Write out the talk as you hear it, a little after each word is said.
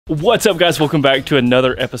What's up, guys? Welcome back to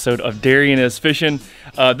another episode of Darian is Fishing.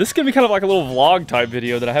 This is gonna be kind of like a little vlog type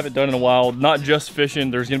video that I haven't done in a while. Not just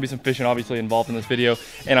fishing, there's gonna be some fishing obviously involved in this video,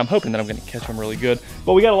 and I'm hoping that I'm gonna catch them really good.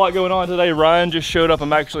 But we got a lot going on today. Ryan just showed up.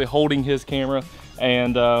 I'm actually holding his camera,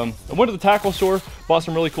 and I went to the tackle store, bought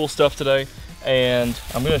some really cool stuff today, and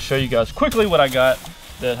I'm gonna show you guys quickly what I got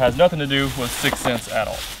that has nothing to do with 6 cents at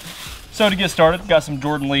all. So to get started, got some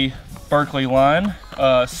Jordan Lee Berkeley line,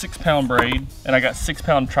 6-pound braid, and I got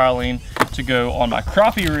 6-pound trilene to go on my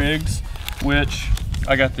crappie rigs, which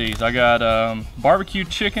I got these. I got barbecue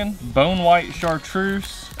chicken, bone white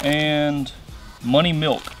chartreuse, and money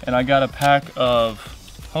milk. And I got a pack of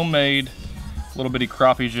homemade little bitty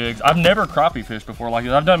crappie jigs. I've never crappie fished before like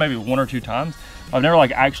this. I've done maybe 1 or 2 times. I've never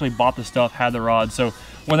like actually bought the stuff, had the rod. So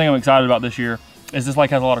one thing I'm excited about this year is this like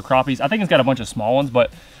has a lot of crappies. I think it's got a bunch of small ones,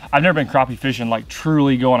 but I've never been crappie fishing, like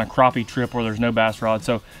truly go on a crappie trip where there's no bass rod.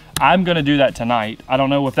 So I'm gonna do that tonight. I don't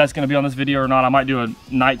know if that's gonna be on this video or not. I might do a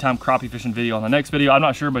nighttime crappie fishing video on the next video. I'm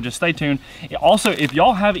not sure, but just stay tuned. Also, if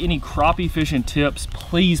y'all have any crappie fishing tips,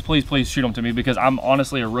 please, please, please shoot them to me, because I'm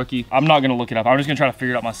honestly a rookie. I'm not gonna look it up. I'm just gonna try to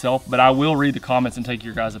figure it out myself, but I will read the comments and take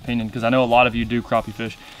your guys' opinion, because I know a lot of you do crappie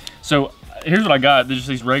fish. So here's what I got. There's just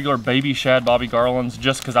these regular baby shad Bobby Garlands,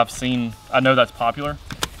 just because I know that's popular.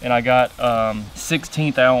 And I got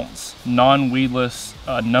 16th ounce non-weedless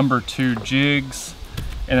number 2 jigs.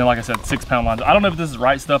 And then, like I said, 6-pound lines. I don't know if this is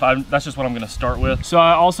right stuff. That's just what I'm gonna start with. So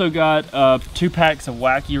I also got 2 packs of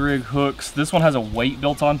Wacky Rig hooks. This one has a weight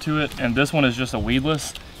built onto it, and this one is just a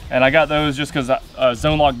weedless. And I got those just because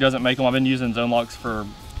Zone Lock doesn't make them. I've been using Zone Locks for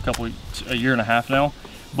a year and a half now,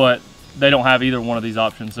 but they don't have either one of these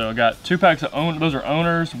options. So I got 2 packs of those are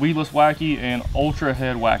owners, weedless Wacky, and ultra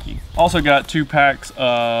head Wacky. Also got 2 packs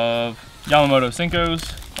of Yamamoto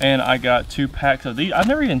Senkos, and I got 2 packs of these. I've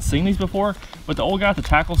never even seen these before, but the old guy at the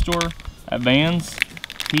tackle store at Vans,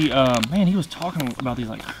 man, he was talking about these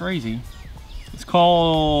like crazy. It's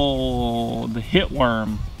called the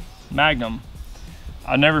Hitworm Magnum.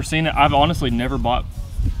 I've never seen it. I've honestly never bought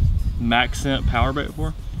Max Scent power bait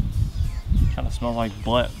before. Kind of smells like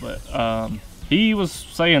butt, but he was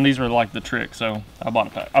saying these were like the trick, so I bought a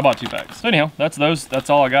pack. I bought 2 packs. So anyhow, that's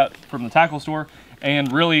all I got from the tackle store,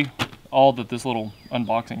 and really all that this little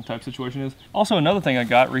unboxing type situation is. Also, another thing I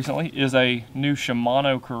got recently is a new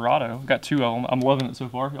Shimano Corrado. Got 2 of them. I'm loving it so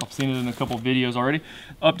far. I've seen it in a couple of videos already.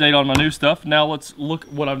 Update on my new stuff. Now let's look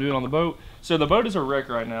what I'm doing on the boat. So the boat is a wreck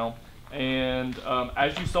right now, and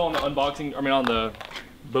as you saw in the unboxing, on the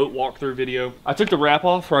boat walkthrough video, I took the wrap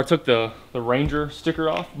off, or I took the Ranger sticker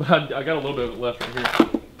off, but I got a little bit of it left right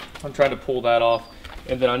here. I'm trying to pull that off,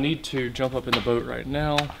 and then I need to jump up in the boat right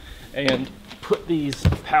now and put these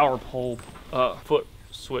power pole foot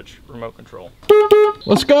switch remote control.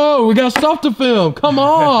 Let's go, we got stuff to film, come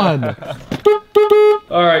on.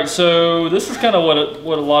 All right, so this is kind of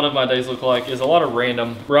what a lot of my days look like, is a lot of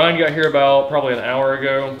random. Ryan got here about probably an hour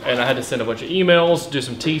ago, and I had to send a bunch of emails, do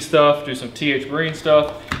some T stuff, do some TH Marine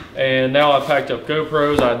stuff, and now I packed up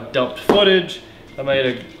GoPros, I dumped footage, I made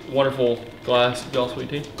a wonderful glass of y'all sweet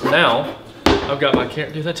tea. Now, I've got my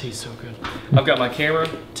camera, dude, that tea's so good. I've got my camera,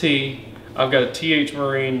 tea, I've got a TH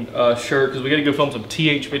Marine shirt, because we got to go film some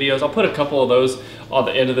TH videos. I'll put a couple of those on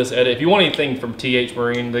the end of this edit. If you want anything from TH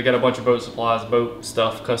Marine, they got a bunch of boat supplies, boat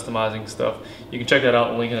stuff, customizing stuff. You can check that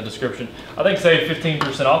out, the link in the description. I think save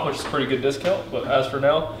 15% off, which is a pretty good discount, but as for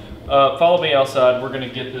now, follow me outside. We're going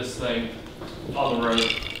to get this thing on the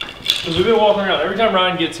road. Because we've been walking around. Every time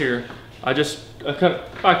Ryan gets here, hi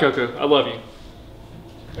Coco, I love you.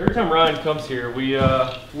 Every time Ryan comes here, we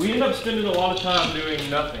end up spending a lot of time doing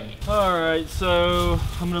nothing. All right, so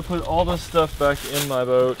I'm gonna put all this stuff back in my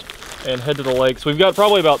boat and head to the lake. So we've got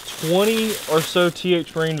probably about 20 or so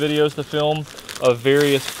TH Marine videos to film of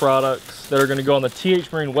various products that are gonna go on the TH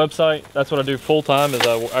Marine website. That's what I do full time, is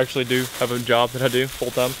I actually do have a job that I do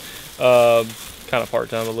full time. Kind of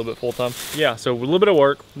part-time, a little bit full-time. Yeah, so a little bit of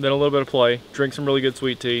work, then a little bit of play, drink some really good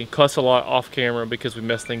sweet tea, cuss a lot off camera because we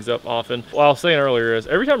mess things up often. What I was saying earlier is,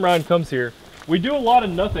 every time Ryan comes here, we do a lot of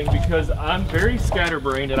nothing because I'm very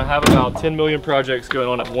scatterbrained and I have about 10 million projects going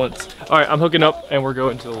on at once. All right, I'm hooking up and we're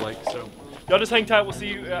going to the lake. So y'all just hang tight. We'll see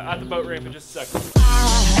you at the boat ramp in just a second.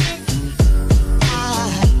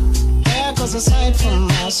 There goes a sight from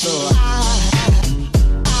my soul.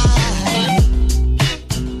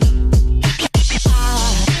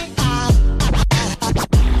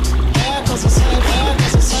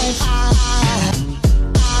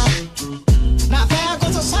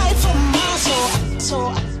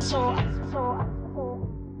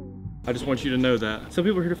 I just want you to know that. Some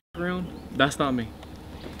people are here to f around. That's not me.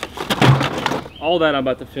 All that I'm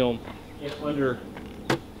about to film in under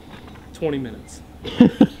 20 minutes.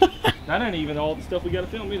 That ain't even all the stuff we got to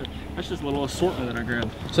film either. That's just a little assortment that I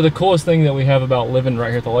grabbed. So the coolest thing that we have about living right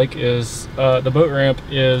here at the lake is the boat ramp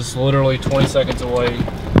is literally 20 seconds away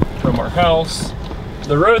from our house.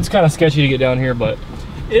 The road's kind of sketchy to get down here, but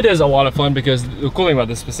it is a lot of fun because the cool thing about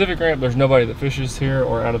this specific ramp, there's nobody that fishes here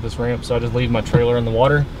or out of this ramp, so I just leave my trailer in the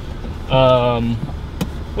water,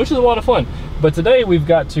 which is a lot of fun. But today we've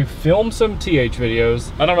got to film some TH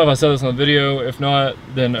videos. I don't know if I said this on the video. If not,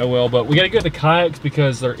 then oh well. But we got to get the kayaks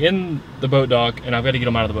because they're in the boat dock, and I've got to get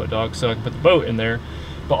them out of the boat dock so I can put the boat in there.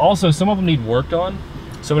 But also, some of them need worked on.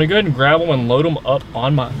 So I'm gonna go ahead and grab them and load them up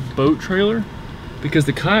on my boat trailer because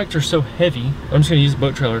the kayaks are so heavy. I'm just gonna use the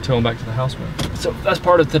boat trailer to tow them back to the house with. So that's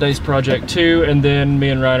part of today's project too. And then me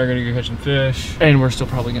and Ryan are gonna go catch some fish. And we're still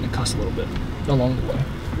probably gonna cuss a little bit along the way.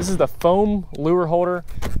 This is the foam lure holder,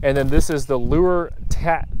 and then this is the lure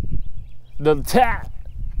tat. The tat.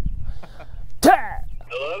 Tat.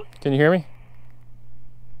 Hello? Can you hear me?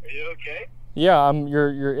 Are you okay? Yeah,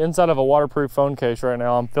 you're inside of a waterproof phone case right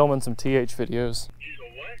now. I'm filming some TH videos. Use a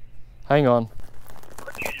what? Hang on.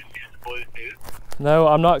 You just use Bluetooth? No,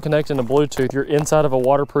 I'm not connecting to Bluetooth. You're inside of a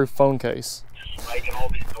waterproof phone case. Just making all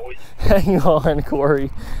these noises. Hang on, Corey.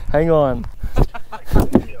 Hang on.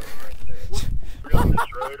 On this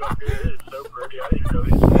road up here, it's so pretty. I didn't know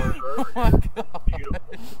these cars were over here.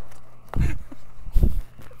 Beautiful.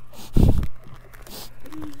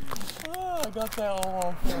 Oh, I got that all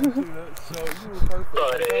on film too. So you were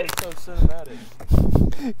perfect. That was so cinematic.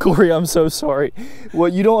 Corey, I'm so sorry.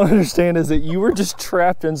 What you don't understand is that you were just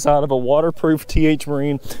trapped inside of a waterproof TH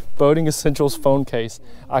Marine Boating Essentials phone case.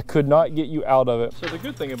 I could not get you out of it. So the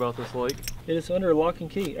good thing about this lake, it is under lock and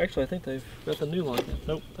key. Actually, I think they've got the new lock in.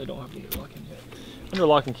 Nope, they don't have the new lock in yet. Under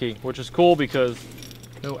lock and key, which is cool because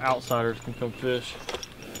no outsiders can come fish.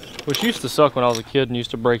 Which used to suck when I was a kid and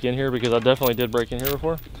used to break in here because I definitely did break in here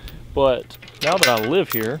before. But now that I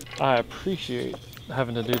live here, I appreciate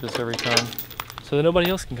having to do this every time so that nobody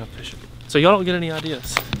else can come fishing. So y'all don't get any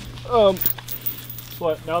ideas.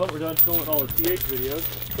 But now that we're done filming all the TH videos,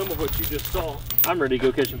 some of what you just saw, I'm ready to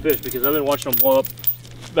go catch some fish because I've been watching them blow up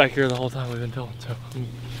back here the whole time we've been filming. So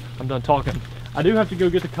I'm done talking. I do have to go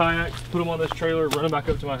get the kayaks, put them on this trailer, run them back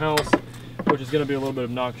up to my house, which is going to be a little bit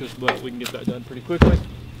obnoxious, but we can get that done pretty quickly.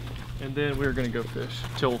 And then we're going to go fish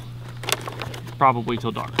probably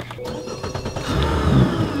till dark.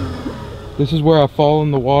 This is where I fall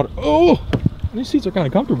in the water. Oh, these seats are kind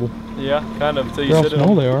of comfortable. Yeah, kind of until you How sit in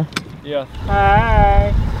small them. they are. Yeah.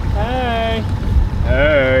 Hi. Hey.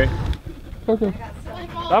 Hey. Okay.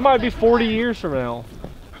 That might be 40 years from now.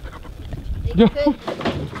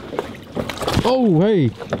 Oh, hey.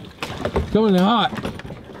 Coming in hot.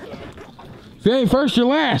 If you ain't first, you're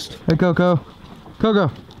last. Hey, Coco.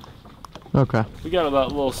 Coco. Okay. We got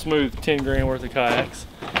about a little smooth 10 grand worth of kayaks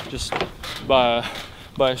just by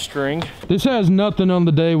a string. This has nothing on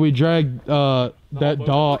the day we dragged that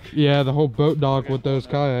dock. Yeah, the whole boat dock with those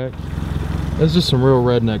kayaks. That's just some real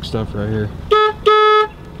redneck stuff right here.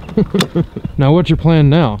 Now, what's your plan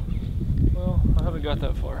now? Well, I haven't got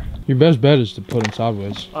that far. Your best bet is to put them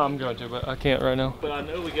sideways. I'm going to, but I can't right now. But I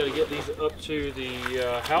know we got to get these up to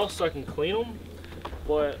the house so I can clean them.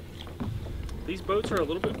 But these boats are a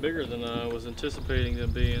little bit bigger than I was anticipating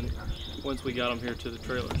them being once we got them here to the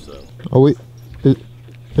trailer. So. Are we?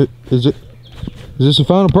 Is this the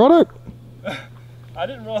final product? I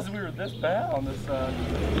didn't realize we were this bad on this side.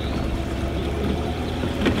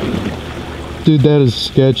 Dude, that is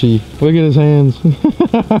sketchy. Look at his hands.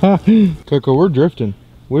 Coco, we're drifting.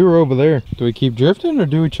 We were over there. Do we keep drifting or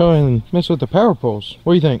do we try and mess with the power poles?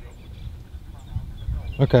 What do you think?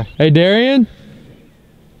 Okay. Hey, Darian?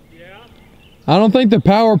 Yeah? I don't think the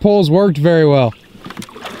power poles worked very well.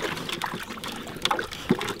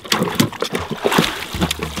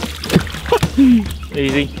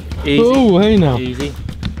 Easy. Easy. Oh, hey now. Easy.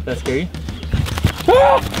 That's scary.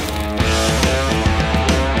 Ah!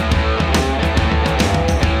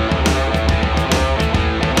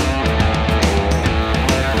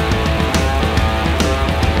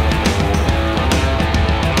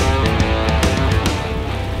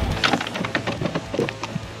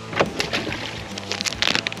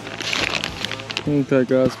 Okay,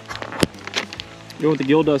 guys. Go with the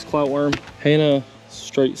gill dust cloutworm. Hannah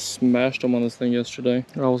straight smashed them on this thing yesterday.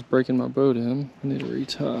 I was breaking my boat in. I need to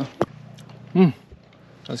retie.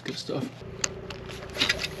 That's good stuff.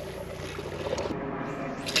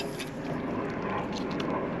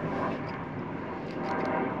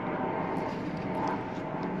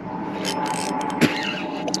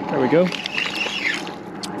 There we go.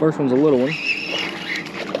 First one's a little one.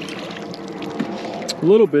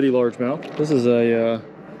 Little bitty largemouth. This is a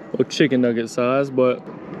little chicken nugget size, but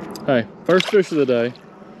hey, first fish of the day.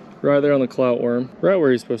 right there on the clout worm, right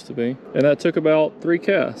where he's supposed to be. And that took about 3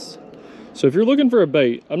 casts. So if you're looking for a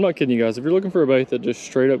bait, I'm not kidding you guys, if you're looking for a bait that just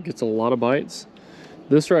straight up gets a lot of bites,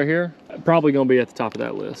 this right here, probably gonna be at the top of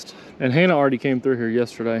that list. And Hannah already came through here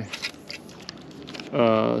yesterday,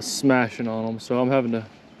 smashing on them. So I'm having to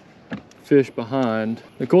fish behind.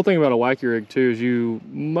 The cool thing about a wacky rig too is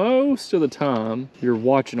most of the time, you're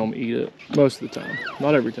watching them eat it. Most of the time,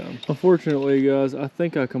 not every time. Unfortunately, guys, I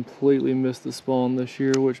think I completely missed the spawn this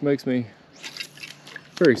year, which makes me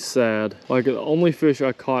very sad. Like, the only fish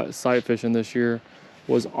I caught sight fishing this year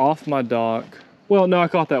was off my dock. Well, no, I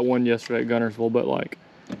caught that one yesterday at Guntersville, but like,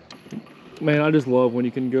 man, I just love when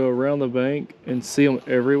you can go around the bank and see them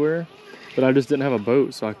everywhere. But I just didn't have a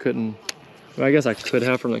boat, so I couldn't. I guess I could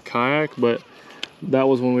have from the kayak, but that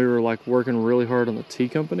was when we were like working really hard on the tea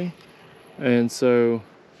company. And so,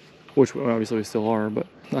 which obviously we still are, but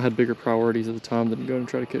I had bigger priorities at the time than go and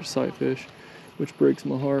try to catch sight fish, which breaks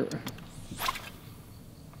my heart.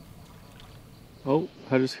 Oh,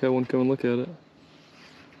 I just had one come and look at it.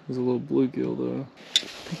 There's a little bluegill though. I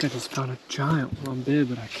think I just found a giant one on bed,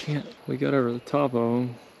 but I can't. We got over the top of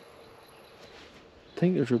them. I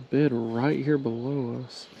think there's a bed right here below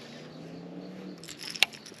us.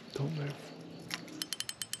 Don't move.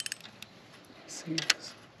 See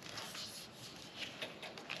this.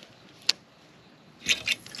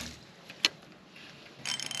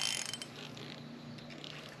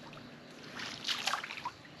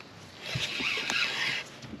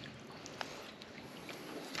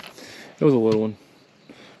 It was a little one,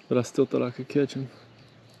 but I still thought I could catch him.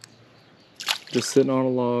 Just sitting on a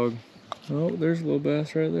log. Oh, there's a little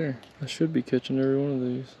bass right there. I should be catching every one of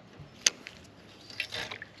these.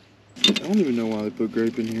 I don't even know why they put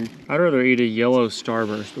grape in here. I'd rather eat a yellow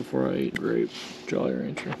starburst before I eat grape Jolly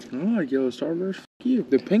Rancher. I don't like yellow starburst. F you.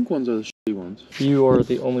 The pink ones are the shitty ones. You are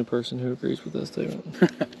the only person who agrees with that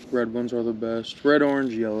statement. Red ones are the best. Red,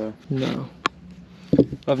 orange, yellow. No.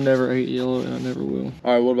 I've never ate yellow and I never will.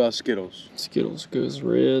 All right, what about Skittles? Skittles goes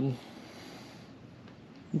red.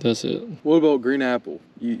 That's it. What about green apple?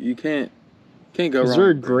 You can't go wrong. Is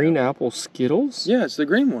there a green apple Skittles? Yeah, it's the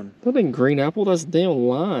green one. That ain't green apple, that's damn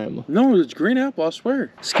lime. No, it's green apple, I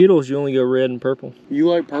swear. Skittles, you only go red and purple. You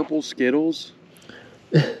like purple Skittles?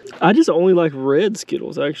 I just only like red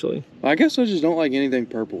Skittles, actually. I guess I just don't like anything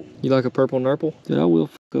purple. You like a purple nurple? Dude, I will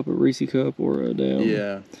fuck up a Reese cup or a damn...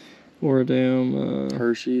 Yeah. Or a damn...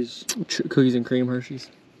 Hershey's. Cookies and cream Hershey's.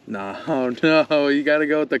 No, you gotta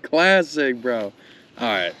go with the classic, bro. All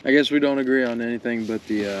right, I guess we don't agree on anything but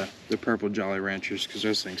the purple Jolly Ranchers because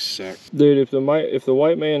those things suck. Dude, if the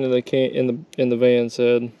white man in the van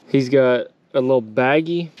said he's got a little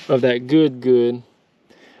baggie of that good,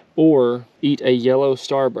 or eat a yellow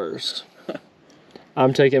starburst,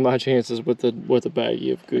 I'm taking my chances with a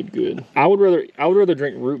baggie of good. I would rather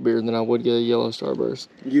drink root beer than I would get a yellow starburst.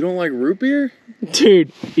 You don't like root beer?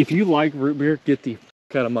 Dude, if you like root beer, get the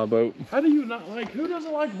out of my boat. How do you not like? Who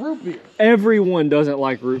doesn't like root beer? Everyone doesn't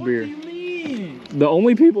like root beer. What do you mean? The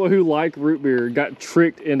only people who like root beer got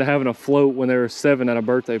tricked into having a float when they were 7 at a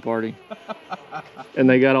birthday party. And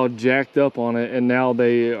they got all jacked up on it, and now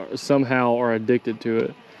they somehow are addicted to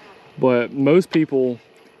it. But most people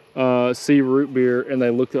see root beer and they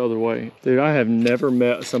look the other way. Dude, I have never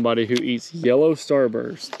met somebody who eats yellow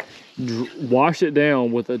starburst, wash it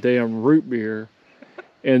down with a damn root beer,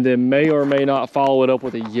 and then may or may not follow it up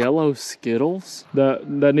with a yellow Skittles. That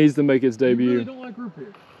needs to make its debut. You really don't like root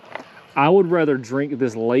beer? I would rather drink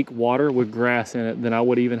this lake water with grass in it than I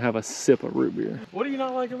would even have a sip of root beer. What do you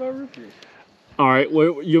not like about root beer? All right,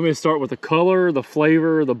 well, you want me to start with the color, the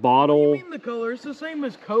flavor, the bottle? What do you mean the color? It's the same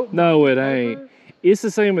as Coke. No, it ain't. It's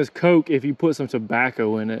the same as Coke if you put some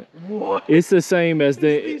tobacco in it. What? It's the same as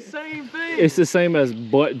It's the same thing. It's the same as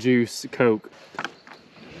butt juice Coke.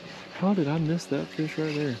 How did I miss that fish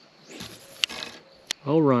right there?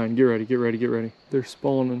 Oh, Ryan, get ready. They're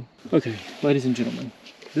spawning. Okay, ladies and gentlemen,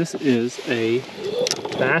 this is a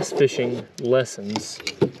bass fishing lessons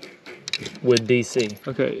with DC.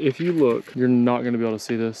 Okay, if you look, you're not gonna be able to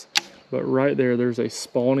see this, but right there's a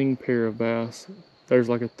spawning pair of bass. There's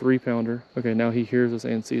like a 3-pounder. Okay, now he hears us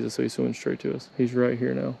and sees us, so he's swimming straight to us. He's right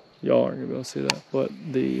here now. Y'all aren't gonna be able to see that. But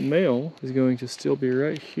the male is going to still be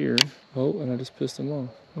right here. Oh, and I just pissed him off.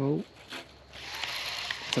 Oh,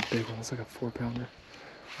 it's a big one. It's like a 4-pounder.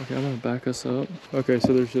 Okay, I'm gonna back us up. Okay,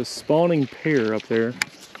 so there's this spawning pair up there,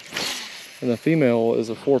 and the female is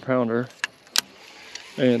a 4-pounder,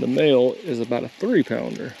 and the male is about a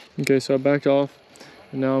 3-pounder. Okay, so I backed off,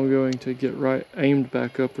 and now I'm going to get aimed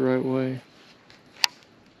back up the right way.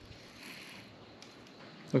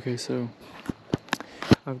 Okay, so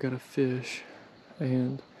I've got a fish,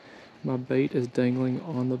 and My bait is dangling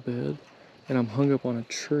on the bed and I'm hung up on a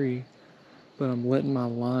tree, but I'm letting my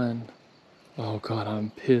line, oh God,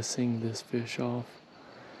 I'm pissing this fish off.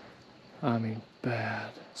 I mean,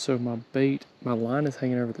 bad. So my line is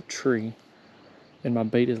hanging over the tree and my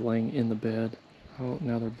bait is laying in the bed. Oh,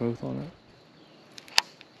 now they're both on it.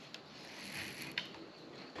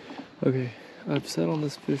 Okay, I've sat on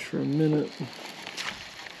this fish for a minute,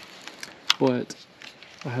 but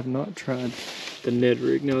I have not tried the Ned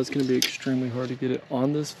rig. Now it's going to be extremely hard to get it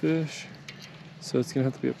on this fish, so it's going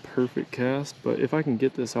to have to be a perfect cast, but if I can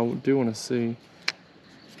get this, I do want to see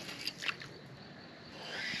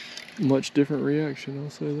much different reaction, I'll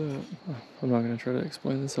say that. I'm not going to try to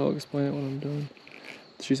explain this, I'll explain it when I'm done.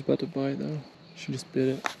 She's about to bite though. She just bit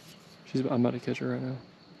it. I'm about to catch her right now.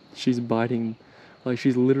 She's biting, like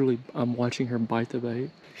she's literally, I'm watching her bite the bait.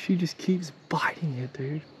 She just keeps biting it,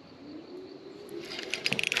 dude.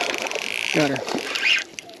 Got her.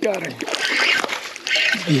 Got her.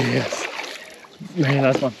 Yes. Man,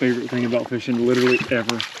 that's my favorite thing about fishing, literally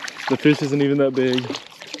ever. The fish isn't even that big.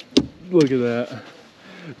 Look at that.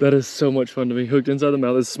 That is so much fun to me. Hooked inside the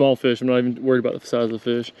mouth. It's a small fish. I'm not even worried about the size of the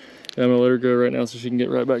fish. And I'm gonna let her go right now so she can get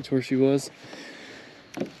right back to where she was.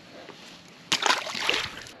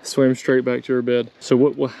 Swam straight back to her bed. So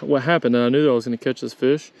what happened, and I knew that I was gonna catch this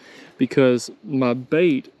fish because my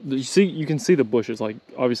bait, you can see the bushes, like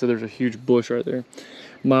obviously there's a huge bush right there.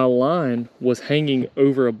 My line was hanging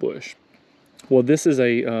over a bush. Well, this is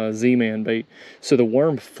a Z-Man bait. So the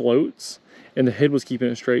worm floats and the head was keeping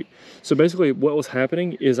it straight. So basically what was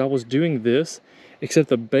happening is I was doing this, except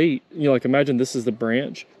the bait, you know, like imagine this is the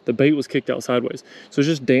branch, the bait was kicked out sideways. So it's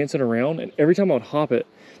just dancing around, and every time I would hop it,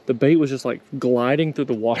 the bait was just like gliding through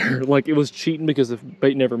the water. Like it was cheating because the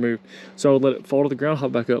bait never moved. So I would let it fall to the ground,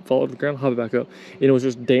 hop back up, fall to the ground, hop it back up. And it was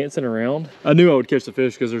just dancing around. I knew I would catch the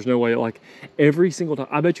fish because there's no way, like every single time,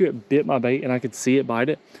 I bet you it bit my bait and I could see it bite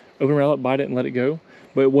it, open around it, bite it and let it go.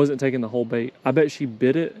 But it wasn't taking the whole bait. I bet she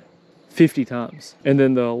bit it 50 times. And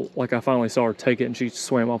then I finally saw her take it and she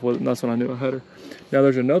swam off with it, and that's when I knew I had her. Now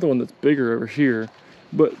there's another one that's bigger over here,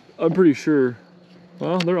 but I'm pretty sure,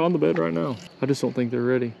 well, they're on the bed right now. I just don't think they're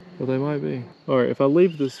ready, but they might be. All right, if I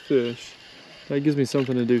leave this fish, that gives me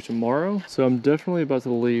something to do tomorrow. So I'm definitely about to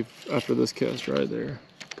leave after this cast right there,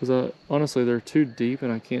 because honestly, they're too deep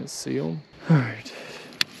and I can't see them. All right.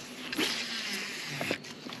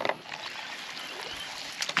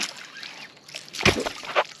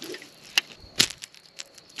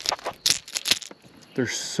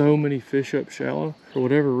 There's so many fish up shallow. For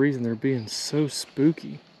whatever reason, they're being so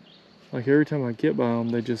spooky. Like every time I get by them,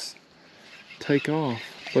 they just take off.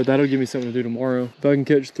 But that'll give me something to do tomorrow. If I can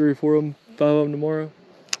catch 3 or 4 of them, 5 of them tomorrow.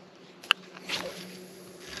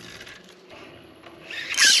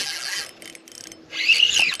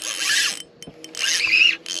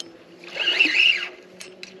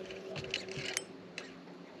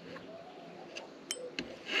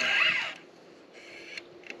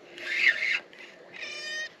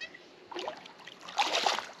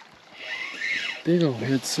 Big old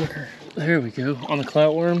head sucker. There we go, on the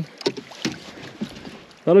cloutworm.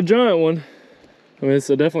 Not a giant one. I mean, it's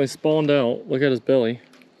definitely spawned out. Look at his belly.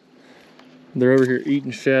 They're over here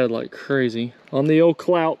eating shad like crazy. On the old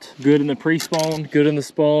clout, good in the pre-spawn, good in the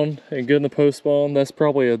spawn, and good in the post-spawn. That's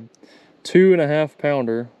probably a 2.5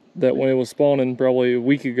 pounder that when it was spawning probably a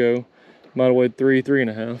week ago, might have weighed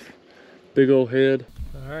 3.5. Big old head.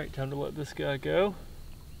 All right, time to let this guy go.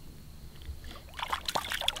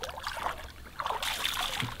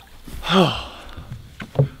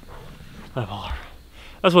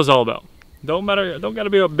 That's what it's all about. Don't gotta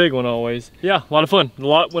be a big one always. Yeah, a lot of fun. A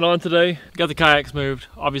lot went on today. Got the kayaks moved.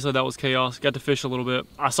 Obviously that was chaos. Got to fish a little bit.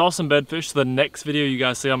 I saw some bedfish. So the next video you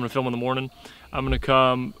guys see, I'm gonna film in the morning. I'm gonna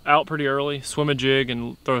come out pretty early, swim a jig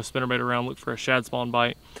and throw a spinnerbait around, look for a shad spawn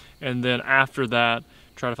bite. And then after that,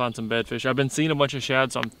 try to find some bedfish. I've been seeing a bunch of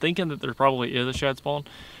shad, so I'm thinking that there probably is a shad spawn.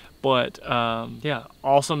 But yeah,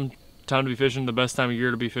 awesome time to be fishing, the best time of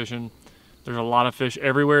year to be fishing. There's a lot of fish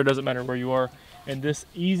everywhere, it doesn't matter where you are. And this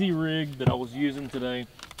easy rig that I was using today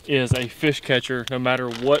is a fish catcher no matter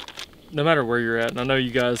where you're at. And I know you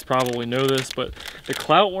guys probably know this, but the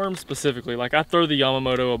cloutworm specifically, like I throw the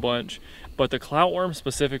Yamamoto a bunch, but the cloutworm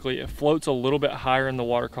specifically, it floats a little bit higher in the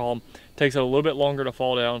water column, takes it a little bit longer to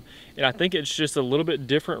fall down. And I think it's just a little bit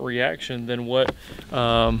different reaction than what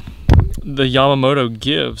the Yamamoto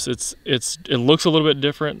gives. It looks a little bit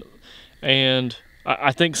different, and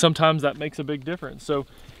I think sometimes that makes a big difference. So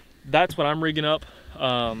that's what I'm rigging up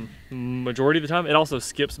majority of the time. It also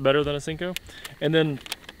skips better than a Senko. And then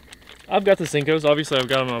I've got the Senkos. Obviously, I've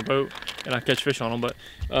got them on my boat, and I catch fish on them. But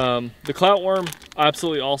the cloutworm,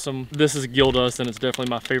 absolutely awesome. This is gill dust, and it's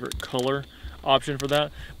definitely my favorite color option for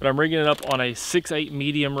that. But I'm rigging it up on a 6/8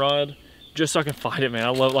 medium rod, just so I can fight it, man. I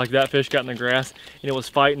love, like, that fish got in the grass, and it was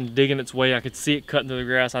fighting, digging its way. I could see it cutting through the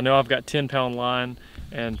grass. I know I've got 10-pound line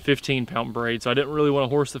and 15-pound braid, so I didn't really want to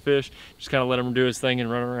horse the fish. Just kind of let him do his thing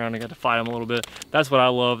and run around, and got to fight him a little bit. That's what I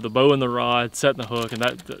love, the bow and the rod, setting the hook, and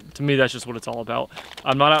that, to me, that's just what it's all about.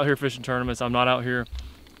 I'm not out here fishing tournaments. I'm not out here,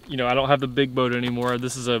 you know, I don't have the big boat anymore.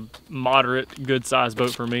 This is a moderate, good-sized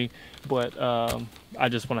boat for me, but I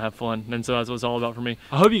just want to have fun, and so that's what it's all about for me.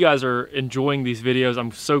 I hope you guys are enjoying these videos.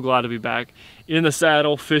 I'm so glad to be back in the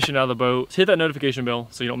saddle, fishing out of the boat. Hit that notification bell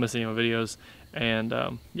so you don't miss any of my videos, and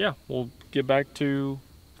yeah, we'll get back to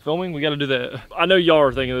filming. We got to do that. I know y'all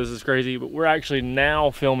are thinking this is crazy, but we're actually now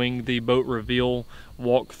filming the boat reveal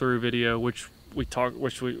walkthrough video, which we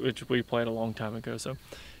played a long time ago. So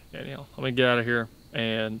anyhow, I'm gonna get out of here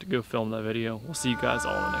and go film that video. We'll see you guys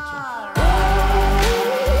all in the next one.